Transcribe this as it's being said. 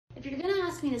If you're gonna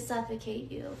ask me to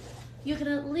suffocate you, you could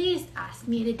at least ask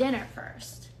me to dinner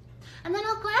first, and then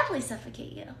I'll gladly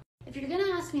suffocate you. If you're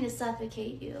gonna ask me to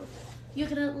suffocate you, you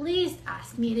could at least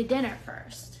ask me to dinner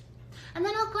first, and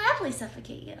then I'll gladly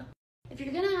suffocate you. If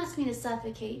you're gonna ask me to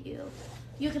suffocate you,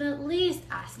 you could at least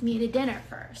ask me to dinner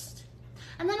first,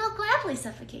 and then I'll gladly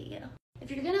suffocate you.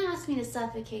 If you're gonna ask me to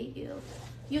suffocate you,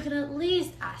 you could at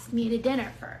least ask me to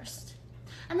dinner first,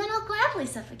 and then I'll gladly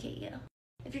suffocate you.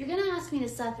 If you're gonna ask me to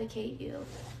suffocate you,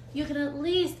 you could at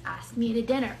least ask me to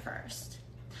dinner first,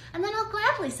 and then I'll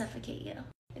gladly suffocate you.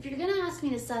 If you're gonna ask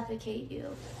me to suffocate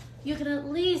you, you could at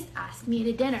least ask me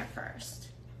to dinner first,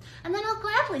 and then I'll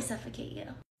gladly suffocate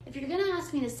you. If you're gonna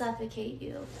ask me to suffocate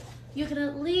you, you could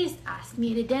at least ask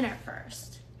me to dinner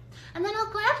first, and then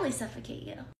I'll gladly suffocate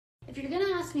you. If you're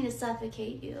gonna ask me to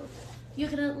suffocate you, you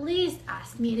could at least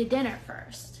ask me to dinner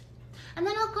first, and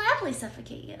then I'll gladly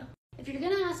suffocate you. If you're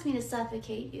gonna ask me to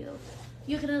suffocate you,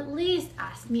 you could at least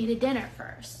ask me to dinner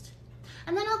first,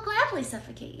 and then I'll gladly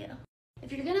suffocate you.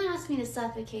 If you're gonna ask me to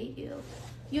suffocate you,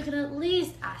 you could at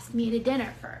least ask me to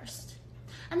dinner first,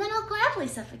 and then I'll gladly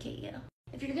suffocate you.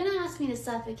 If you're gonna ask me to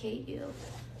suffocate you,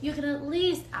 you could at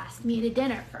least ask me to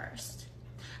dinner first,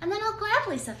 and then I'll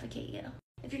gladly suffocate you.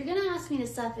 If you're gonna ask me to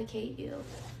suffocate you,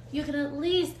 you could at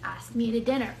least ask me to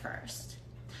dinner first,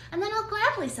 and then I'll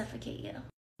gladly suffocate you.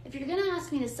 If you're gonna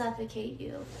ask me to suffocate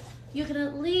you, you could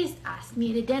at least ask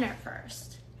me to dinner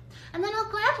first, and then I'll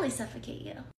gladly suffocate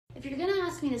you. If you're gonna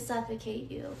ask me to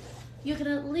suffocate you, you could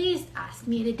at least ask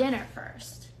me to dinner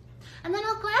first, and then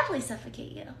I'll gladly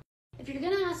suffocate you. If you're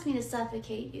gonna ask me to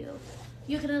suffocate you,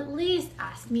 you could at least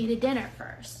ask me to dinner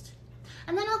first,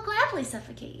 and then I'll gladly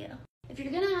suffocate you. If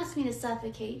you're gonna ask me to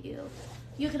suffocate you,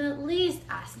 you could at least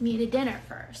ask me to dinner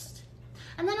first,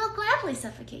 and then I'll gladly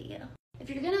suffocate you. If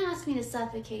you're gonna ask me to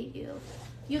suffocate you,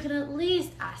 you could at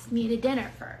least ask me to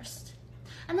dinner first,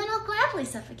 and then I'll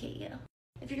gladly suffocate you.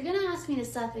 If you're gonna ask me to suffocate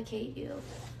you, you could at least ask me to dinner first, and then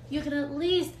I'll gladly suffocate you. If you're gonna ask me to suffocate you, you could at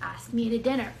least ask me to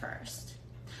dinner first,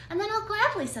 and then I'll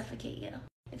gladly suffocate you.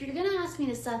 If you're gonna ask me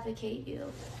to suffocate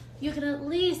you, you could at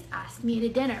least ask me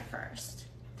to dinner first,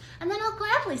 and then I'll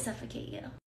gladly suffocate you.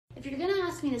 If you're gonna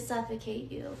ask me to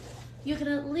suffocate you, you could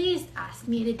at least ask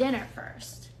me to dinner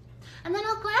first, and then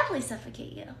I'll gladly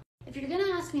suffocate you. If you're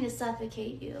gonna ask me to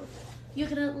suffocate you, you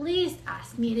could at least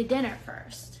ask me to dinner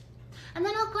first, and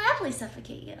then I'll gladly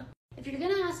suffocate you. If you're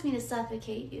gonna ask me to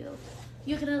suffocate you,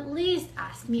 you could at least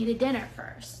ask me to dinner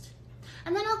first,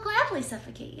 and then I'll gladly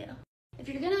suffocate you. If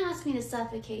you're gonna ask me to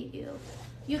suffocate you,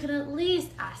 you could at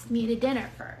least ask me to dinner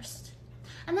first,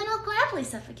 and then I'll gladly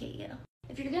suffocate you.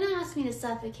 If you're gonna ask me to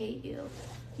suffocate you,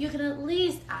 you could at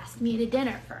least ask me to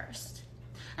dinner first,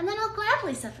 and then I'll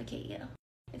gladly suffocate you.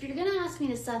 If you're gonna ask me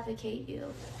to suffocate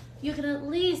you, you could at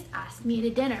least ask me to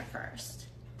dinner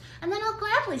first, and then I'll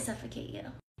gladly suffocate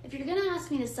you. If you're gonna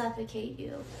ask me to suffocate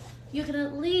you, you could at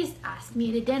least ask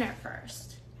me to dinner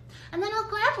first, and then I'll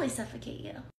gladly suffocate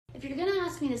you. If you're gonna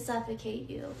ask me to suffocate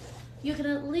you, you could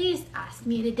at least ask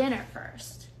me to dinner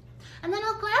first, and then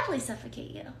I'll gladly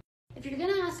suffocate you. If you're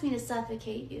gonna ask me to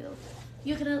suffocate you,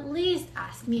 you could at least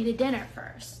ask me to dinner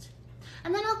first,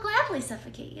 and then I'll gladly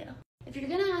suffocate you. If you're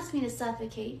gonna ask me to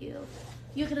suffocate you,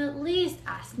 you could at least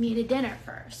ask me to dinner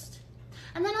first,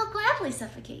 and then I'll gladly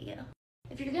suffocate you.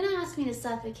 If you're gonna ask me to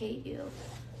suffocate you,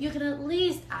 you could at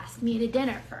least ask me to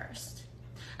dinner first,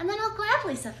 and then I'll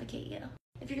gladly suffocate you.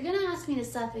 If you're gonna ask me to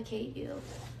suffocate you,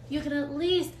 you could at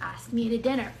least ask me to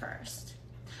dinner first,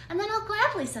 and then I'll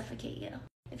gladly suffocate you.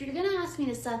 If you're gonna ask me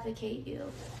to suffocate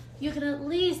you, you could at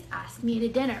least ask me to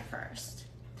dinner first,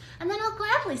 and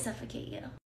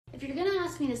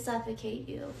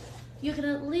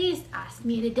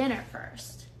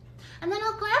then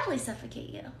I'll gladly suffocate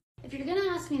you. If you're gonna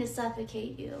ask me to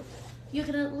suffocate you, you could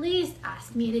at least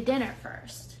ask me to dinner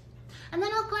first,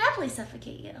 and then I'll gladly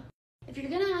suffocate you. If you're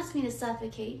gonna ask me to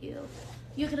suffocate you,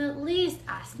 you could at least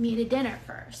ask me to dinner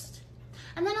first,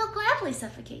 and then I'll gladly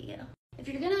suffocate you. If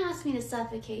you're gonna ask me to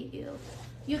suffocate you,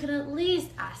 you could at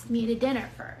least ask me to dinner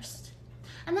first,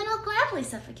 and then I'll gladly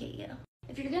suffocate you.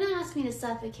 If you're gonna ask me to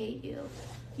suffocate you,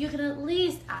 you could at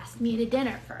least ask me to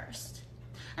dinner first,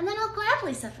 and then I'll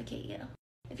gladly suffocate you.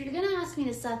 If you're gonna ask me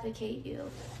to suffocate you,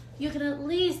 you could at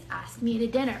least ask me to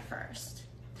dinner first,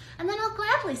 and then I'll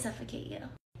gladly suffocate you.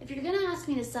 If you're gonna ask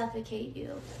me to suffocate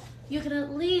you, you could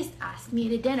at least ask me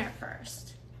to dinner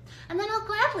first, and then I'll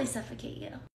gladly suffocate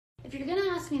you. If you're gonna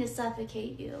ask me to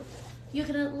suffocate you, you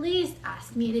could at least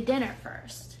ask me to dinner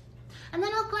first, and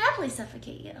then I'll gladly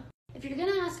suffocate you. If you're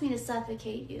gonna ask me to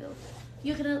suffocate you,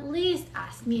 you could at least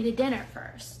ask me to dinner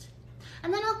first,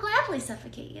 and then I'll gladly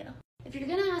suffocate you. If you're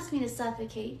gonna ask me to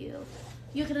suffocate you,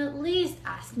 you could at least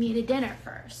ask me to dinner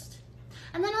first,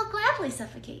 and then I'll gladly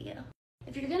suffocate you.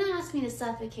 If you're gonna ask me to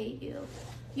suffocate you,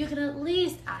 you can at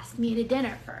least ask me to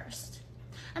dinner first,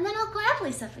 and then I'll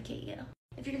gladly suffocate you.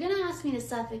 If you're gonna ask me to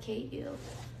suffocate you,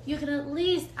 you can at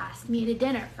least ask me to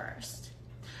dinner first,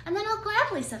 and then I'll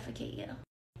gladly suffocate you.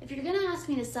 If you're gonna ask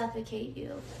me to suffocate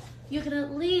you, you can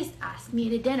at least ask me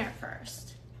to dinner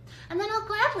first, and then I'll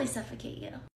gladly suffocate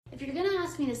you. If you're gonna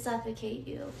ask me to suffocate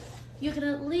you, you can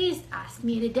at least ask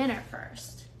me to dinner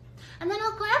first, and then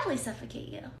I'll gladly suffocate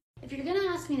you. If you're gonna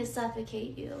ask me to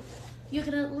suffocate you, you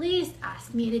can at least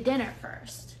ask me to dinner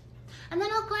first, and then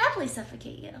I'll gladly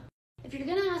suffocate you. If you're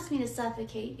gonna ask me to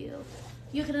suffocate you,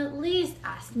 you can at least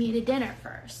ask me to dinner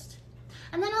first,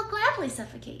 and then I'll gladly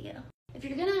suffocate you. If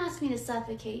you're gonna ask me to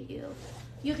suffocate you,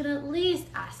 you can at least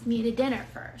ask me to dinner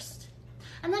first,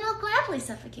 and then I'll gladly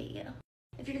suffocate you.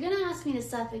 If you're gonna ask me to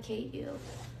suffocate you,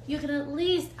 you can at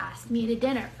least ask me to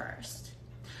dinner first,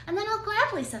 and then I'll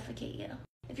gladly suffocate you.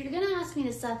 If you're gonna ask me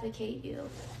to suffocate you,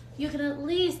 you can at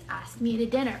least ask me to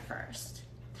dinner first,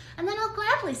 and then I'll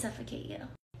gladly suffocate you.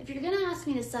 If you're gonna ask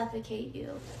me to suffocate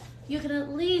you, you can at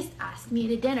least ask me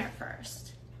to dinner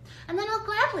first, and then I'll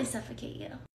gladly suffocate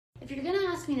you. If you're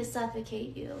gonna ask me to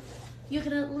suffocate you, you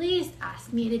can at least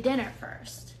ask me to dinner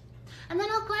first, and then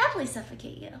I'll gladly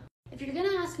suffocate you. If you're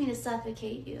gonna ask me to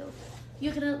suffocate you,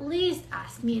 you can at least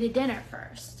ask me to dinner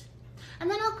first, and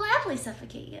then I'll gladly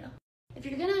suffocate you. If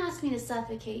you're gonna ask me to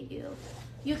suffocate you,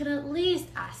 you can at least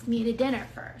ask me to dinner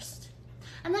first,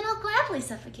 and then I'll gladly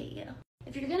suffocate you.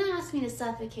 If you're gonna ask me to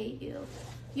suffocate you,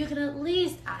 you can at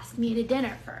least ask me to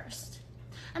dinner first,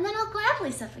 and then I'll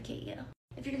gladly suffocate you.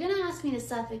 If you're gonna ask me to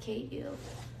suffocate you,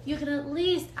 you can at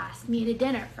least ask me to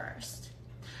dinner first,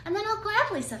 and then I'll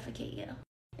gladly suffocate you.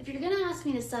 If you're gonna ask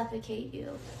me to suffocate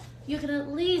you, you can at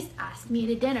least ask me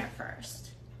to dinner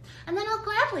first, and then I'll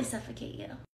gladly suffocate you.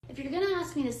 If you're gonna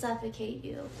ask me to suffocate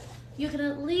you, you can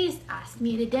at least ask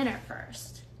me to dinner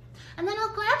first, and then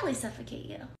I'll gladly suffocate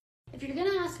you. If you're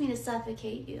gonna ask me to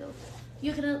suffocate you,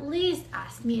 you can at least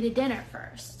ask me to dinner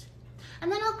first,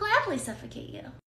 and then I'll gladly suffocate you.